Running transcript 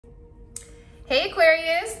Hey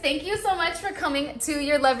Aquarius, thank you so much for coming to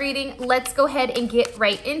your love reading. Let's go ahead and get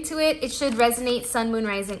right into it. It should resonate Sun, Moon,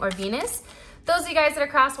 Rising, or Venus. Those of you guys that are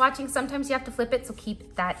cross watching, sometimes you have to flip it, so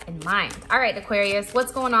keep that in mind. All right, Aquarius,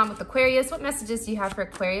 what's going on with Aquarius? What messages do you have for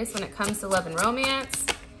Aquarius when it comes to love and romance?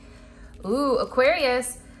 Ooh,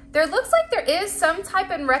 Aquarius, there looks like there is some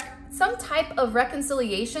type of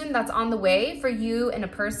reconciliation that's on the way for you and a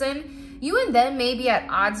person. You and them may be at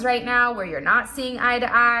odds right now where you're not seeing eye to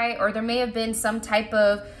eye, or there may have been some type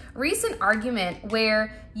of recent argument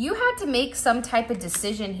where you had to make some type of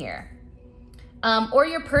decision here. Or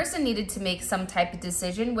your person needed to make some type of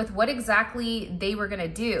decision with what exactly they were gonna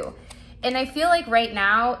do. And I feel like right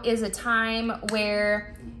now is a time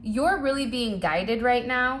where you're really being guided right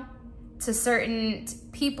now to certain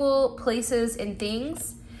people, places, and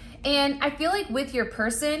things. And I feel like with your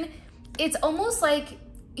person, it's almost like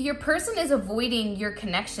your person is avoiding your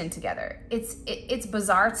connection together. It's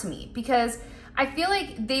bizarre to me because I feel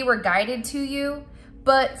like they were guided to you,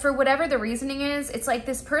 but for whatever the reasoning is, it's like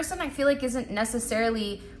this person I feel like isn't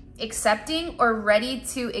necessarily accepting or ready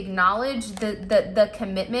to acknowledge the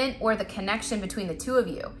commitment or the connection between the two of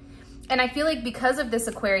you. And I feel like because of this,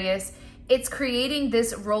 Aquarius, it's creating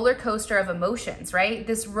this roller coaster of emotions, right?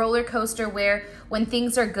 This roller coaster where when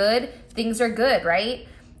things are good, right?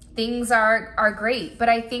 Things are great. But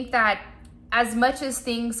I think that as much as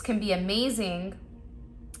things can be amazing,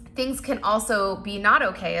 things can also be not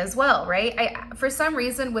okay as well, right? For some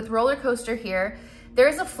reason with roller coaster here,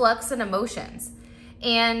 there's a flux in emotions.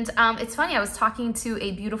 And it's funny, I was talking to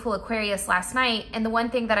a beautiful Aquarius last night, and the one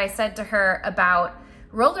thing that I said to her about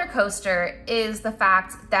roller coaster is the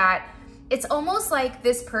fact that it's almost like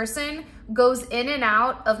this person goes in and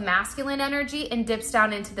out of masculine energy and dips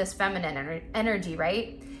down into this feminine energy,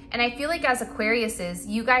 right? And I feel like as Aquariuses,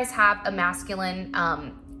 you guys have a masculine,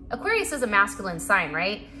 Aquarius is a masculine sign,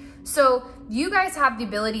 right? So you guys have the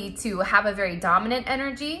ability to have a very dominant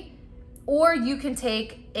energy, or you can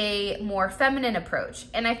take a more feminine approach.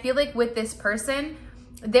 And I feel like with this person,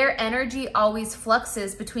 their energy always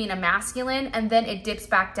fluxes between a masculine and then it dips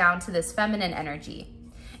back down to this feminine energy.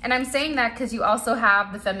 And I'm saying that because you also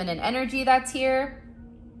have the feminine energy that's here.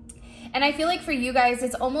 And I feel like for you guys,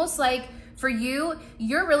 it's almost like for you,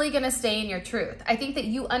 you're really gonna stay in your truth. I think that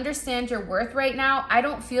you understand your worth right now. I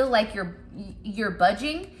don't feel like you're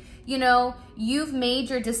budging. You know, you've made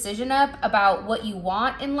your decision up about what you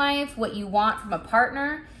want in life, what you want from a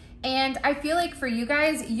partner. And I feel like for you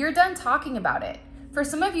guys, you're done talking about it. For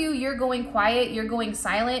some of you, you're going quiet, you're going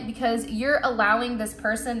silent because you're allowing this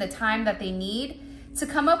person the time that they need to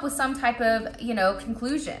come up with some type of,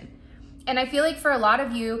 conclusion. And I feel like for a lot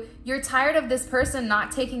of you, you're tired of this person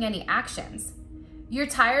not taking any actions. You're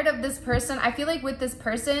tired of this person. I feel like with this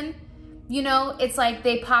person, it's like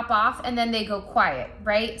they pop off and then they go quiet,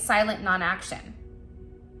 right? Silent non-action.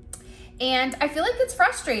 And I feel like it's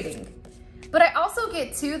frustrating. But I also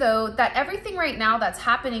get too, though, that everything right now that's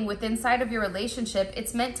happening within inside of your relationship,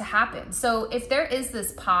 it's meant to happen. So if there is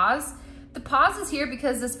this pause, the pause is here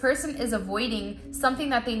because this person is avoiding something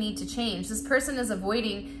that they need to change. This person is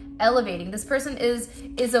avoiding elevating. This person is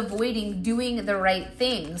avoiding doing the right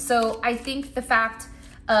thing. So I think the fact,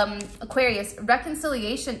 Aquarius,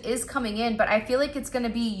 reconciliation is coming in, but I feel like it's going to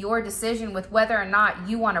be your decision with whether or not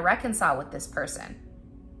you want to reconcile with this person.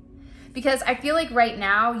 Because I feel like right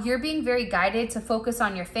now you're being very guided to focus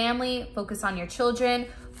on your family, focus on your children,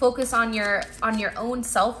 focus on your own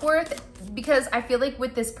self-worth. Because I feel like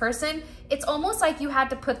with this person, it's almost like you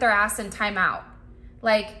had to put their ass in timeout.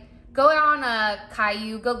 Like, go on a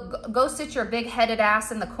Caillou, go sit your big-headed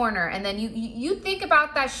ass in the corner, and then you think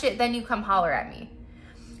about that shit, then you come holler at me.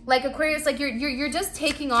 Like Aquarius, like you're just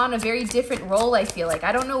taking on a very different role, I feel like.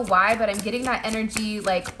 I don't know why, but I'm getting that energy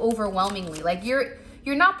like overwhelmingly. Like you're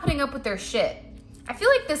not putting up with their shit. I feel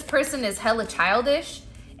like this person is hella childish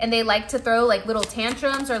and they like to throw like little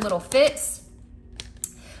tantrums or little fits.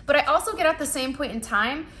 But I also get at the same point in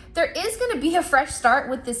time, there is gonna be a fresh start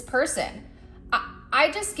with this person. I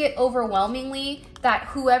just get overwhelmingly that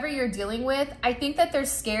whoever you're dealing with, I think that they're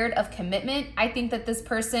scared of commitment. I think that this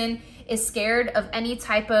person is scared of any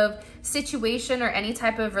type of situation or any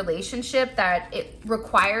type of relationship that it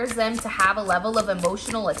requires them to have a level of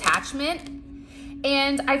emotional attachment.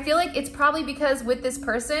 And I feel like it's probably because with this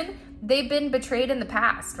person, they've been betrayed in the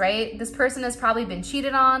past, right? This person has probably been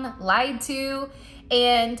cheated on, lied to,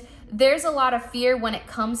 and there's a lot of fear when it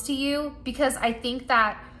comes to you because I think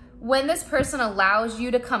that when this person allows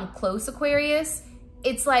you to come close, Aquarius,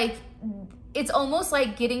 it's like, it's almost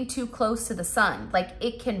like getting too close to the sun. Like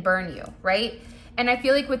it can burn you, right? And I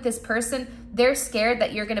feel like with this person, they're scared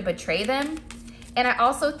that you're gonna betray them. And I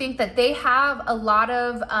also think that they have a lot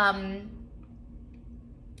of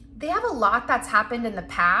they have a lot that's happened in the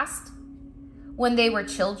past when they were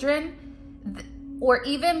children, or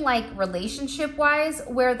even like relationship wise,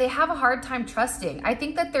 where they have a hard time trusting. I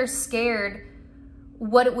think that they're scared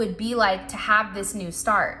what it would be like to have this new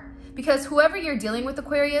start. Because whoever you're dealing with,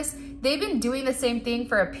 Aquarius, they've been doing the same thing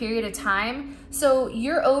for a period of time. So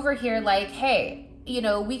you're over here like, hey, you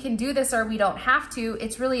know, we can do this or we don't have to.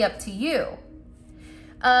 It's really up to you.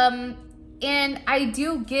 And I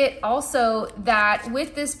do get also that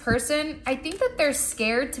with this person, I think that they're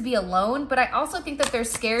scared to be alone, but I also think that they're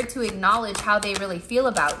scared to acknowledge how they really feel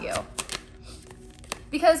about you.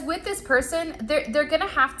 Because with this person, they're gonna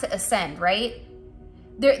have to ascend, right?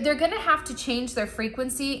 They're gonna have to change their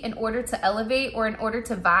frequency in order to elevate or in order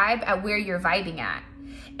to vibe at where you're vibing at.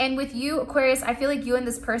 And with you, Aquarius, I feel like you and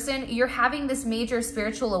this person, you're having this major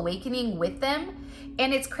spiritual awakening with them.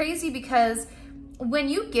 And it's crazy because when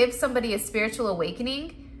you give somebody a spiritual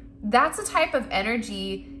awakening, that's a type of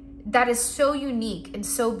energy that is so unique and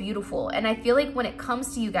so beautiful. And I feel like when it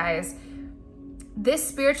comes to you guys, this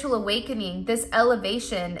spiritual awakening, this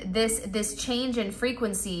elevation, this change in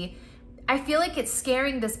frequency, I feel like it's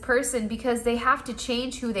scaring this person because they have to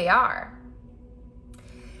change who they are.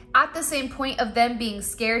 At the same point of them being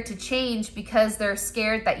scared to change because they're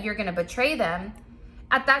scared that you're gonna betray them,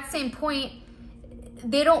 at that same point,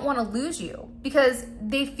 they don't want to lose you because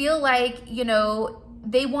they feel like, you know,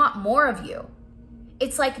 they want more of you.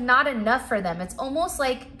 It's like not enough for them. It's almost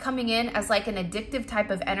like coming in as like an addictive type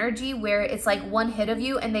of energy where it's like one hit of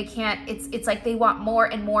you and they can't, it's like they want more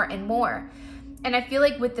and more and more. And I feel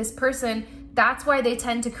like with this person, that's why they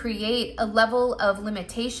tend to create a level of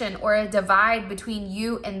limitation or a divide between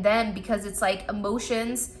you and them, because it's like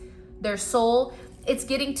emotions, their soul, it's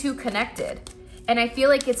getting too connected. And I feel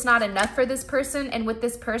like it's not enough for this person. And with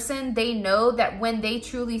this person, they know that when they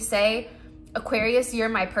truly say, Aquarius, you're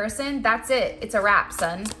my person, that's it. It's a wrap,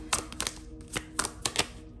 son.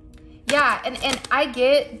 Yeah, and I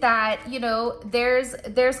get that, you know,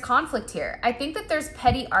 there's conflict here. I think that there's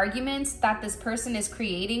petty arguments that this person is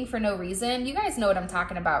creating for no reason. You guys know what I'm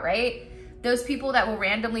talking about, right? Those people that will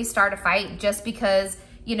randomly start a fight just because,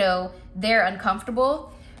 you know, they're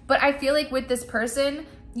uncomfortable. But I feel like with this person,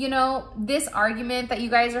 you know, this argument that you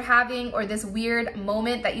guys are having or this weird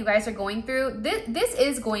moment that you guys are going through, this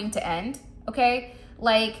is going to end, okay?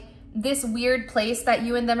 Like this weird place that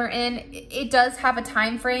you and them are in, it does have a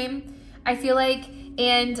time frame, I feel like.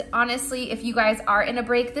 And honestly, if you guys are in a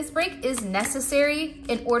break, this break is necessary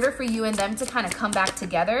in order for you and them to kind of come back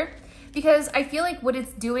together. Because I feel like what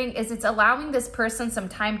it's doing is it's allowing this person some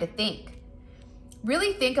time to think.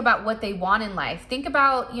 Really think about what they want in life. Think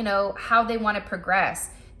about, you know, how they want to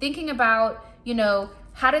progress. Thinking about, you know,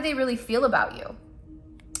 how do they really feel about you?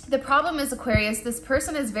 The problem is, Aquarius, this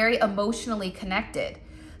person is very emotionally connected.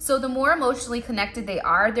 So the more emotionally connected they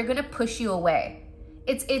are, they're gonna push you away.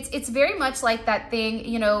 It's very much like that thing,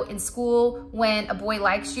 you know, in school when a boy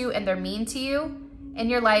likes you and they're mean to you and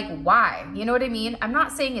you're like, why? You know what I mean? I'm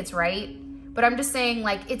not saying it's right, but I'm just saying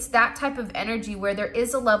like it's that type of energy where there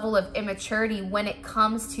is a level of immaturity when it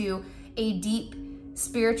comes to a deep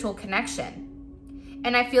spiritual connection.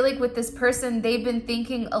 And I feel like with this person, they've been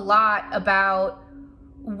thinking a lot about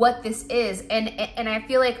what this is. And I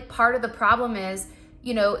feel like part of the problem is,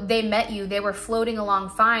 you know, they met you, they were floating along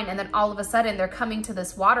fine, and then all of a sudden they're coming to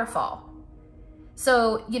this waterfall.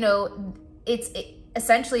 So, you know,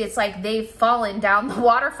 essentially it's like they've fallen down the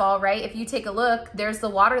waterfall, right? If you take a look, there's the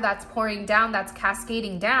water that's pouring down, that's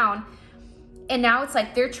cascading down. And now it's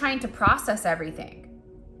like they're trying to process everything.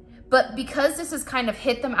 But because this has kind of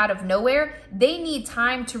hit them out of nowhere, they need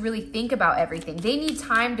time to really think about everything. They need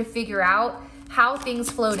time to figure out how things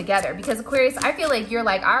flow together. Because Aquarius, I feel like you're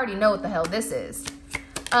like, I already know what the hell this is.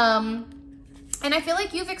 And I feel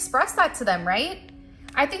like you've expressed that to them, right?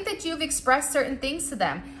 I think that you've expressed certain things to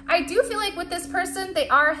them. I do feel like with this person, they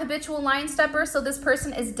are a habitual line stepper. So this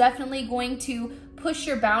person is definitely going to push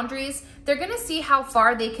your boundaries. They're going to see how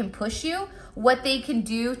far they can push you, what they can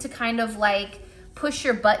do to kind of like push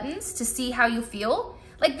your buttons to see how you feel.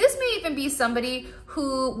 Like this may even be somebody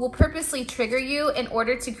who will purposely trigger you in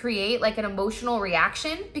order to create like an emotional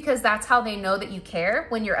reaction, because that's how they know that you care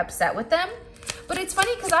when you're upset with them. But it's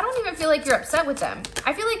funny because I don't even feel like you're upset with them.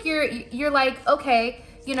 I feel like you're like, okay,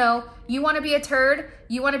 you know, you want to be a turd,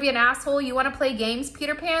 you want to be an asshole, you want to play games,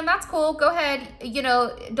 Peter Pan, that's cool, go ahead. You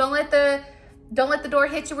know, don't let the door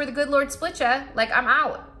hit you where the good Lord split you. Like, I'm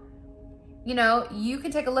out. You know, you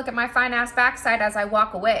can take a look at my fine ass backside as I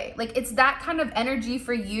walk away. Like, it's that kind of energy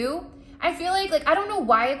for you. I feel like I don't know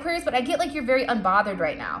why, Aquarius, but I get like you're very unbothered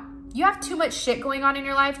right now. You have too much shit going on in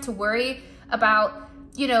your life to worry about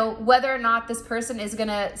you know, whether or not this person is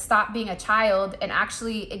gonna stop being a child and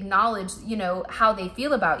actually acknowledge, you know, how they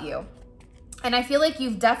feel about you. And I feel like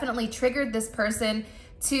you've definitely triggered this person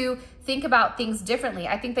to think about things differently.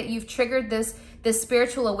 I think that you've triggered this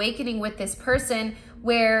spiritual awakening with this person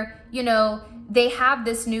where, you know, they have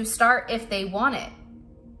this new start if they want it.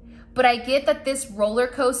 But I get that this roller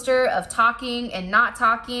coaster of talking and not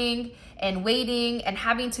talking and waiting and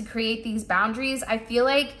having to create these boundaries, I feel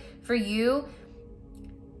like for you,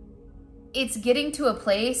 it's getting to a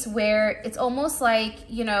place where it's almost like,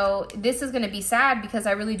 you know, this is going to be sad because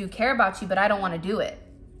I really do care about you, but I don't want to do it.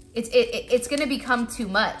 It's going to become too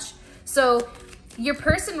much. So your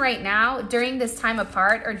person right now, during this time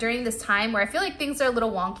apart, or during this time where I feel like things are a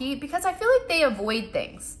little wonky, because I feel like they avoid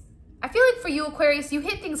things. I feel like for you, Aquarius, you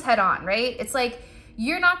hit things head on, right? It's like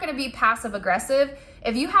you're not going to be passive aggressive.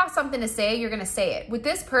 If you have something to say, you're going to say it. With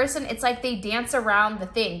this person, it's like they dance around the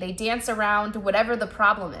thing. They dance around whatever the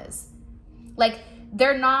problem is. Like,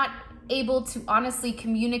 they're not able to honestly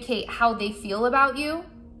communicate how they feel about you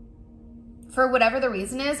for whatever the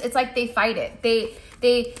reason is. It's like they fight it.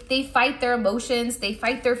 They fight their emotions. They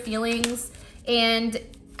fight their feelings. And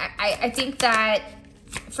I think that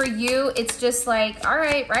for you, it's just like, all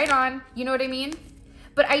right, right on. You know what I mean?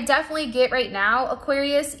 But I definitely get right now,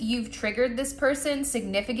 Aquarius, you've triggered this person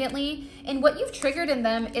significantly. And what you've triggered in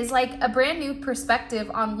them is like a brand new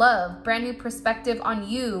perspective on love, brand new perspective on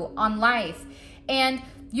you, on life. And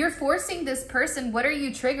you're forcing this person, what are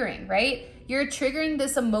you triggering, right? You're triggering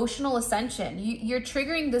this emotional ascension. You're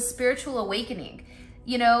triggering this spiritual awakening,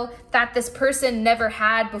 you know, that this person never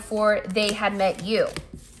had before they had met you.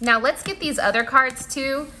 Now let's get these other cards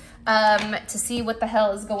too, to see what the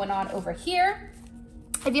hell is going on over here.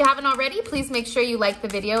 If you haven't already, please make sure you like the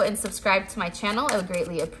video and subscribe to my channel. I would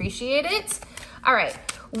greatly appreciate it. All right,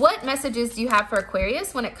 what messages do you have for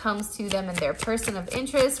Aquarius when it comes to them and their person of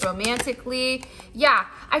interest romantically? Yeah,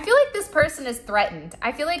 I feel like this person is threatened.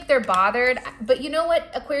 I feel like they're bothered, but you know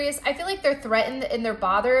what, Aquarius? I feel like they're threatened and they're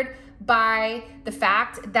bothered by the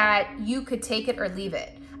fact that you could take it or leave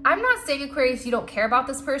it. I'm not saying, Aquarius, you don't care about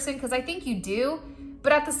this person, because I think you do.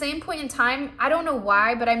 But at the same point in time, I don't know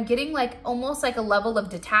why, but I'm getting like almost like a level of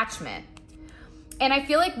detachment. And I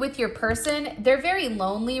feel like with your person, they're very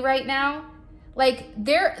lonely right now. Like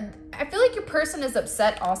I feel like your person is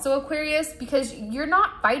upset also, Aquarius, because you're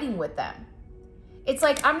not fighting with them. It's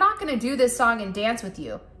like, I'm not going to do this song and dance with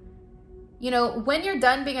you. You know, when you're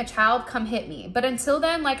done being a child, come hit me. But until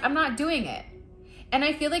then, like, I'm not doing it. And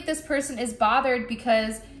I feel like this person is bothered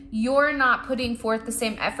because you're not putting forth the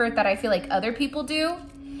same effort that I feel like other people do.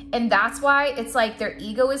 And that's why it's like their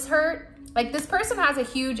ego is hurt. Like, this person has a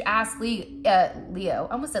huge ass Leo.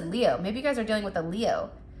 I almost said Leo. Maybe you guys are dealing with a Leo.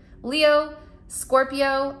 Leo,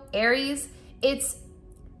 Scorpio, Aries. It's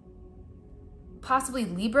possibly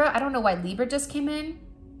Libra. I don't know why Libra just came in.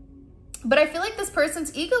 But I feel like this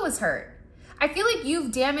person's ego is hurt. I feel like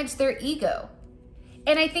you've damaged their ego.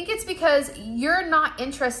 And I think it's because you're not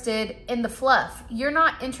interested in the fluff. You're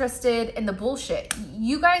not interested in the bullshit.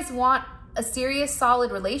 You guys want a serious,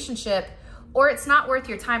 solid relationship, or it's not worth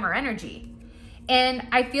your time or energy. And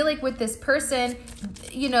I feel like with this person,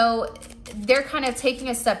 you know, they're kind of taking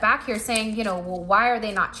a step back here saying, you know, well, why are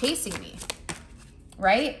they not chasing me?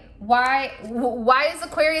 Right? Why is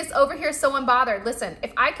Aquarius over here so unbothered? Listen,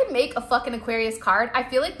 if I could make a fucking Aquarius card, I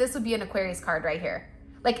feel like this would be an Aquarius card right here.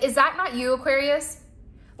 Like, is that not you, Aquarius?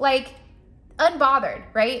 Like, unbothered,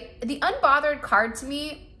 right? The unbothered card to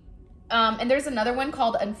me, and there's another one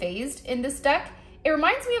called unfazed in this deck. It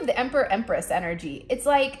reminds me of the Emperor Empress energy. It's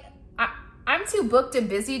like, I'm too booked and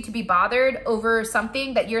busy to be bothered over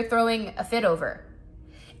something that you're throwing a fit over.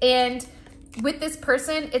 And with this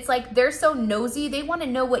person, it's like they're so nosy. They want to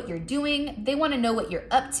know what you're doing. They want to know what you're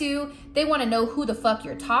up to. They want to know who the fuck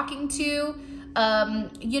you're talking to.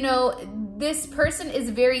 You know, this person is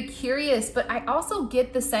very curious, but I also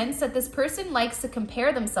get the sense that this person likes to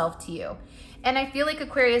compare themselves to you. And I feel like,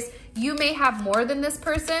 Aquarius, you may have more than this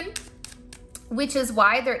person, which is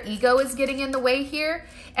why their ego is getting in the way here.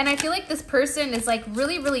 And I feel like this person is like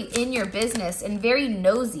really, really in your business and very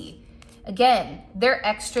nosy. Again, they're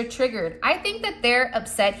extra triggered. I think that they're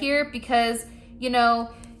upset here because, you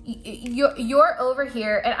know, you're over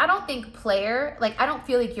here, and I don't think player, like, I don't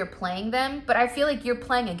feel like you're playing them, but I feel like you're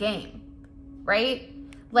playing a game, right?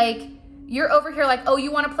 Like, you're over here like, oh,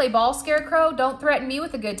 you want to play ball, Scarecrow? Don't threaten me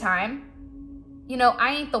with a good time. You know,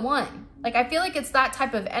 I ain't the one. Like, I feel like it's that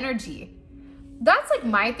type of energy. That's like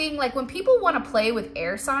my thing. Like, when people want to play with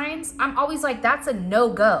air signs, I'm always like, that's a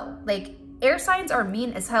no-go. Like, air signs are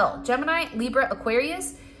mean as hell. Gemini, Libra,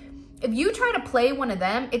 Aquarius, if you try to play one of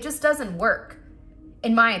them, it just doesn't work,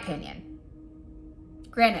 in my opinion.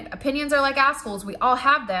 Granted, opinions are like assholes. We all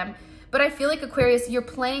have them. But I feel like, Aquarius, you're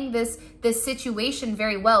playing this situation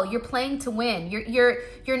very well. You're playing to win.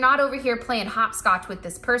 You're not over here playing hopscotch with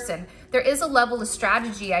this person. There is a level of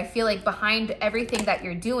strategy, I feel like, behind everything that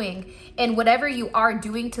you're doing. And whatever you are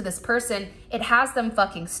doing to this person, it has them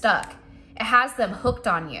fucking stuck. It has them hooked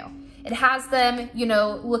on you. It has them, you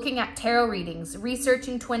know, looking at tarot readings,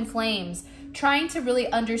 researching twin flames, trying to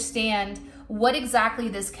really understand what exactly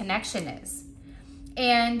this connection is.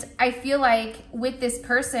 And I feel like with this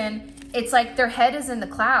person, it's like their head is in the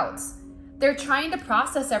clouds. They're trying to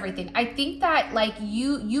process everything. I think that like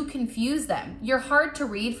you confuse them. You're hard to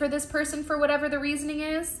read for this person for whatever the reasoning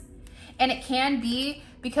is. And it can be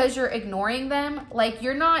because you're ignoring them. Like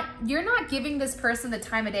you're not giving this person the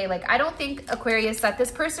time of day. Like I don't think, Aquarius, that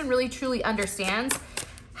this person really truly understands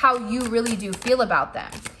how you really do feel about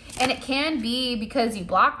them. And it can be because you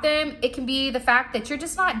block them. It can be the fact that you're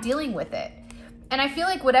just not dealing with it. And I feel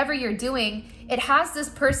like whatever you're doing, it has this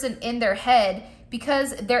person in their head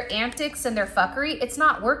because their antics and their fuckery, it's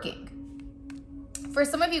not working. For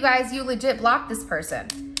some of you guys, you legit block this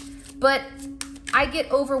person. But I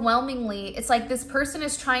get overwhelmingly, it's like this person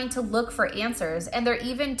is trying to look for answers, and they're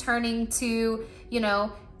even turning to, you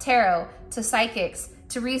know, tarot, to psychics,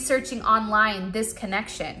 to researching online this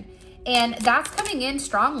connection. And that's coming in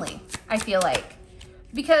strongly, I feel like.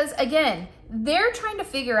 Because again, they're trying to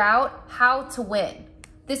figure out how to win.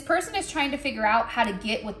 This person is trying to figure out how to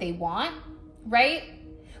get what they want, right?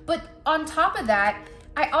 But on top of that,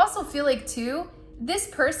 I also feel like too, this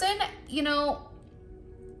person, you know,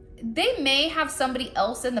 they may have somebody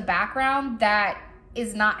else in the background that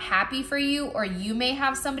is not happy for you, or you may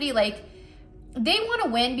have somebody like, they want to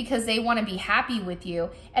win because they want to be happy with you.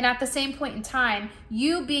 And at the same point in time,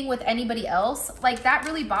 you being with anybody else, like that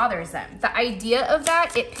really bothers them. The idea of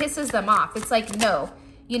that, it pisses them off. It's like, no,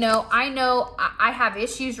 you know I have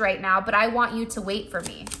issues right now, but I want you to wait for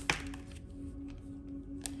me.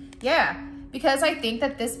 Yeah, because I think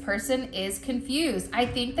that this person is confused. I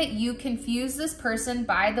think that you confuse this person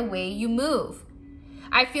by the way you move.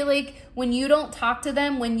 I feel like when you don't talk to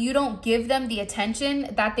them, when you don't give them the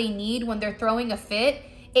attention that they need when they're throwing a fit,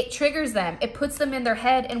 it triggers them. It puts them in their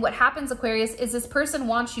head. And what happens, Aquarius, is this person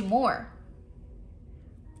wants you more.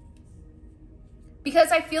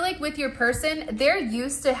 Because I feel like with your person, they're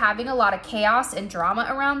used to having a lot of chaos and drama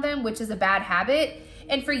around them, which is a bad habit.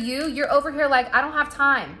 And for you, you're over here like, I don't have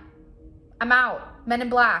time. I'm out. Men in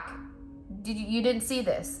Black. You didn't see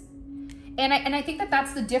this. And I think that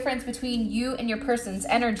that's the difference between you and your person's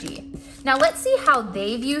energy. Now let's see how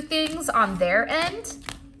they view things on their end,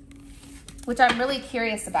 which I'm really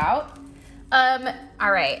curious about.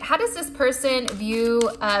 All right, how does this person view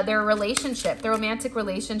their relationship, their romantic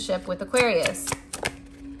relationship with Aquarius?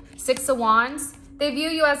 6 of Wands, they view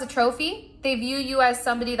you as a trophy. They view you as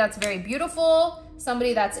somebody that's very beautiful,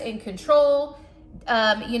 somebody that's in control.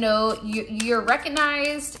 You know, you're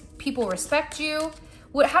recognized, people respect you.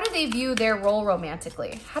 How do they view their role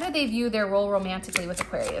romantically? How do they view their role romantically with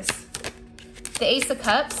Aquarius? The Ace of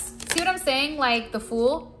Cups. See what I'm saying? Like the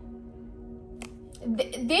Fool.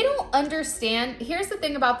 They don't understand. Here's the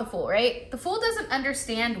thing about the Fool, right? The Fool doesn't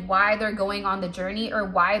understand why they're going on the journey or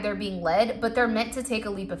why they're being led, but they're meant to take a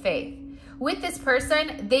leap of faith. With this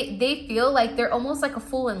person, they feel like they're almost like a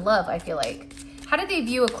fool in love, I feel like. How do they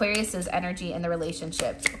view Aquarius's energy in the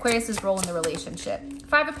relationship? Aquarius's role in the relationship?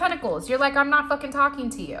 5 of Pentacles. You're like, I'm not fucking talking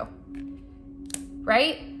to you.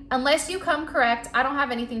 Right? Unless you come correct, I don't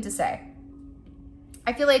have anything to say.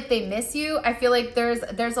 I feel like they miss you. I feel like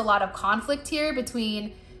there's a lot of conflict here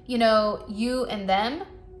between, you know, you and them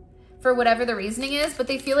for whatever the reasoning is, but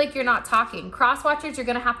they feel like you're not talking. Cross watchers, you're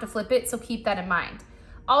going to have to flip it, so keep that in mind.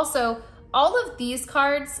 Also, all of these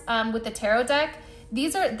cards with the tarot deck,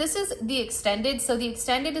 this is the extended. So the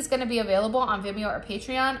extended is going to be available on Vimeo or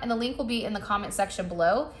Patreon, and the link will be in the comment section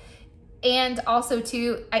below. And also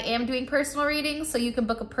too, I am doing personal readings, so you can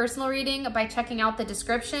book a personal reading by checking out the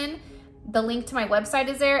description. The link to my website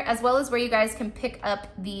is there, as well as where you guys can pick up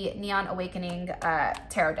the Neon Awakening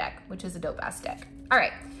tarot deck, which is a dope ass deck. All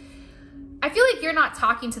right. I feel like you're not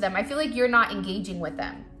talking to them. I feel like you're not engaging with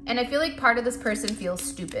them. And I feel like part of this person feels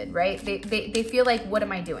stupid, right? They feel like, what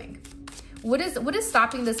am I doing? What is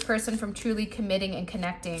stopping this person from truly committing and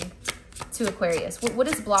connecting to Aquarius? What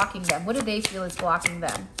is blocking them? What do they feel is blocking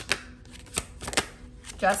them?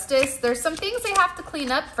 Justice. There's some things they have to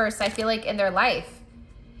clean up first, I feel like, in their life.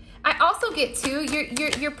 I also get too,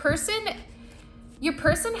 your person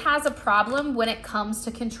has a problem when it comes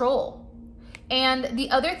to control. And the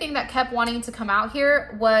other thing that kept wanting to come out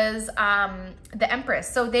here was the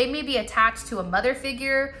Empress. So they may be attached to a mother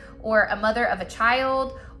figure or a mother of a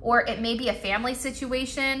child, or it may be a family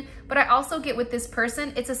situation, but I also get with this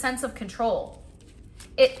person, it's a sense of control.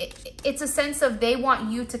 It's a sense of they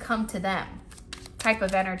want you to come to them type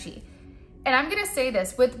of energy. And I'm gonna say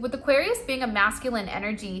this, with Aquarius being a masculine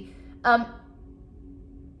energy,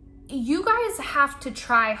 you guys have to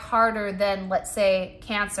try harder than, let's say,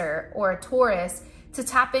 Cancer or a Taurus to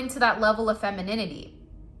tap into that level of femininity.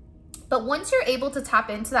 But once you're able to tap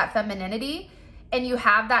into that femininity and you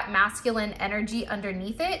have that masculine energy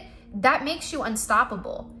underneath it, that makes you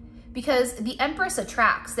unstoppable, because the Empress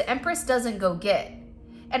attracts, the Empress doesn't go get.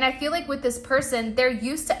 And I feel like with this person, they're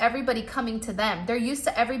used to everybody coming to them. They're used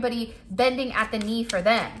to everybody bending at the knee for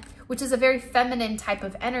them, which is a very feminine type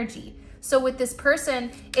of energy. So with this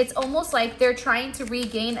person, it's almost like they're trying to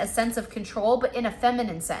regain a sense of control, but in a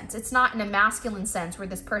feminine sense. It's not in a masculine sense where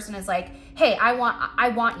this person is like, hey, I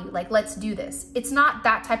want you, like, let's do this. It's not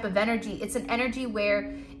that type of energy. It's an energy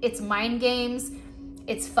where it's mind games,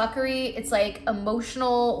 it's fuckery, it's like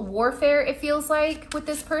emotional warfare, it feels like, with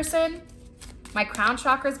this person. My crown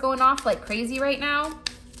chakra is going off like crazy right now.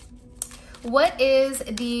 What is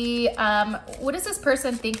this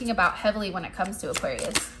person thinking about heavily when it comes to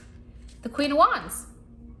Aquarius? The Queen of Wands.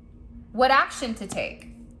 What action to take?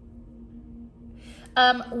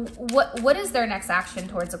 What is their next action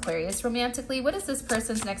towards Aquarius romantically? What is this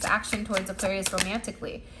person's next action towards Aquarius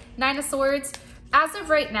romantically? Nine of Swords. As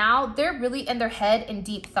of right now, they're really in their head in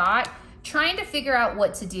deep thought, trying to figure out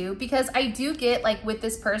what to do, because I do get, like, with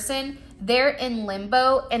this person, they're in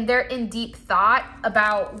limbo and they're in deep thought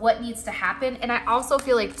about what needs to happen. And I also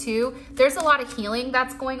feel like too, there's a lot of healing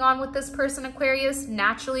that's going on with this person, Aquarius.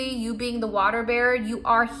 Naturally, you being the water bearer, you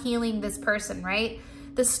are healing this person, right?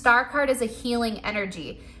 The Star card is a healing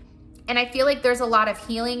energy. And I feel like there's a lot of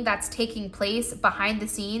healing that's taking place behind the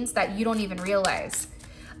scenes that you don't even realize.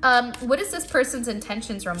 What is this person's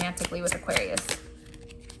intentions romantically with Aquarius?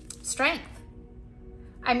 Strength.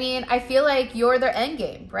 I mean, I feel like you're their end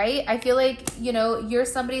game, right? I feel like, you know, you're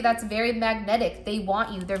somebody that's very magnetic. They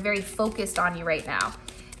want you. They're very focused on you right now.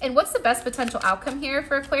 And what's the best potential outcome here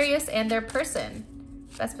for Aquarius and their person?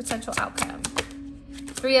 Best potential outcome.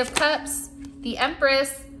 Three of Cups, the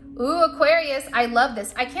Empress. Ooh, Aquarius, I love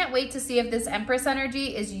this. I can't wait to see if this Empress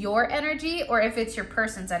energy is your energy or if it's your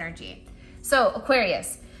person's energy. So,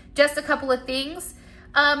 Aquarius, just a couple of things.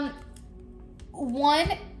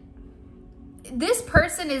 One, this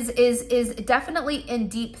person is definitely in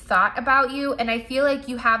deep thought about you, and I feel like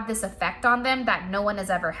you have this effect on them that no one has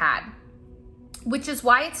ever had, which is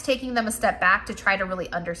why it's taking them a step back to try to really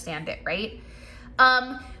understand it, right?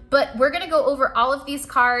 But we're gonna go over all of these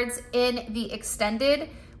cards in the extended,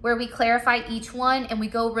 where we clarify each one and we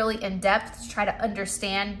go really in depth to try to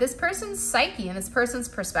understand this person's psyche and this person's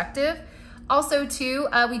perspective. Also too,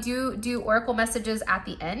 we do oracle messages at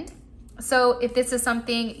the end. So if this is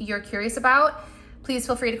something you're curious about, please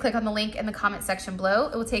feel free to click on the link in the comment section below.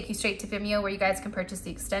 It will take you straight to Vimeo where you guys can purchase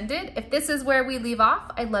the extended. If this is where we leave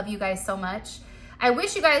off, I love you guys so much. I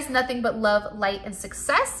wish you guys nothing but love, light, and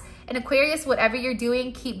success. And Aquarius, whatever you're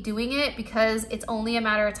doing, keep doing it, because it's only a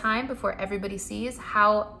matter of time before everybody sees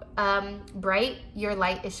how bright your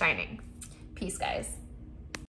light is shining. Peace, guys.